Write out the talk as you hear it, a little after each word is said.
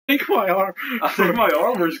think my arm. I think my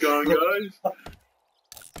armor's gone, guys.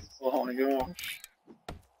 Oh my gosh.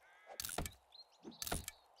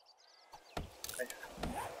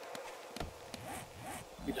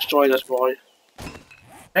 You destroy this boy.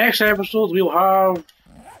 Next episode we'll have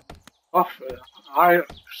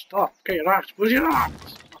stop, get your axe. Where's your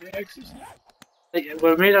axe? My axes.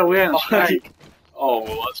 We made our way in. Oh,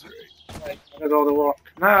 well, that's great. Right, I did all the work.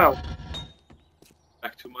 Now,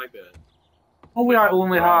 Back to my bed. oh, we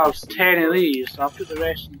only have 10 of these, so I'll put the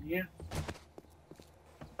rest in here.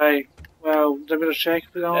 Right, well, did we just check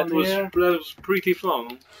put that on here? That was pretty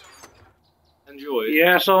fun. Enjoy it.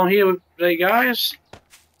 Yeah, so here, right guys,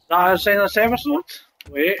 that is the end of this episode.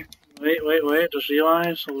 Wait, just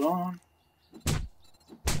realised, hold on.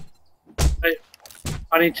 Right,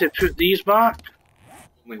 I need to put these back.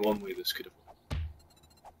 Only one way this could have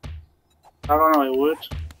I don't know, I would.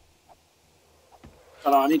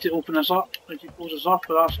 But I need to open this up. I need to close this up,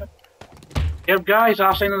 but that's it. Yep guys,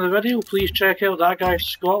 that's the end of the video. Please check out That Guy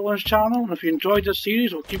Scotland's channel, and if you enjoyed this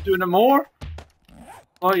series, we'll keep doing it more.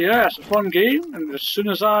 But yeah, it's a fun game, and as soon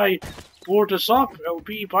as I board this up, it'll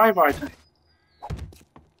be bye-bye time.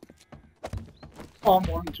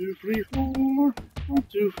 1, 2, 3, 4. 1,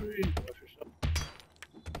 2, 3.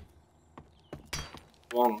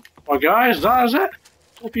 One. Well guys, that is it.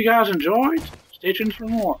 Hope you guys enjoyed. Stay tuned for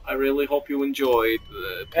more. I really hope you enjoyed.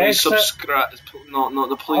 Please subscribe. Not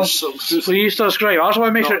the please subscribe. Please subscribe. I also want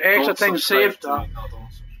to make sure extra Don't things subscribe saved to that. me. No,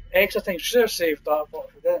 don't subscribe. Extra things should have saved that, but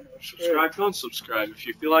if we didn't, it was Subscribe, don't subscribe. If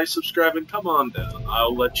you feel like subscribing, come on down.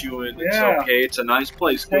 I'll let you in. It's Yeah. okay. It's a nice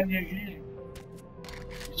place. Then you game.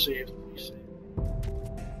 Saved.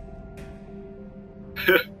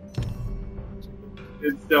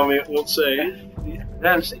 Tell me it won't say. Yeah,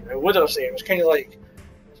 then save. I would have saved. It's kind of like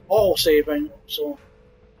it's all saving. So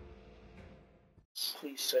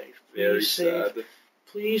please save. Very Please save. sad.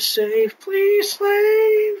 Please save. Please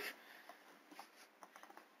save.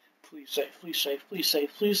 Please save. Please save. Please save.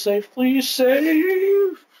 Please save. Please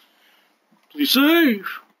save. Please save.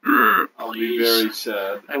 I'll be very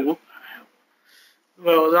sad. I will.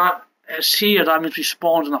 Well, that is here. That means we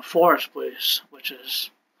spawned in a forest place, which is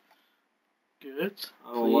good.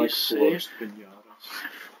 I don't like Please forest save. pinatas.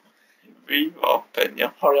 Viva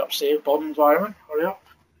Pina. Hurry up, save bomb environment. Hurry up.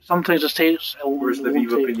 Sometimes it takes. Where's the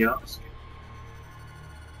Viva Pinatas?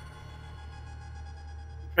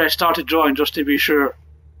 Press started drawing just to be sure.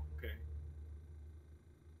 Okay.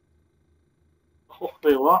 Oh,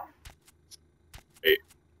 wait, what? Wait.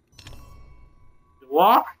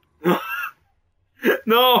 What?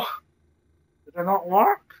 No! Did it not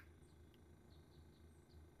work?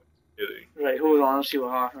 Kidding. Right, hold on, let's see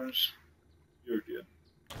what happens. You're good.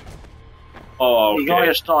 Oh, okay. You got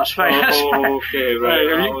your stars, fine. Oh, okay, right.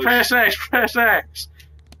 Right, press X, press X.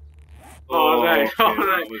 Oh, right, okay,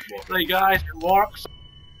 alright. Right, guys, it works.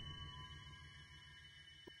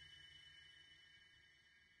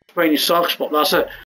 Fine, you sucks, but that's it.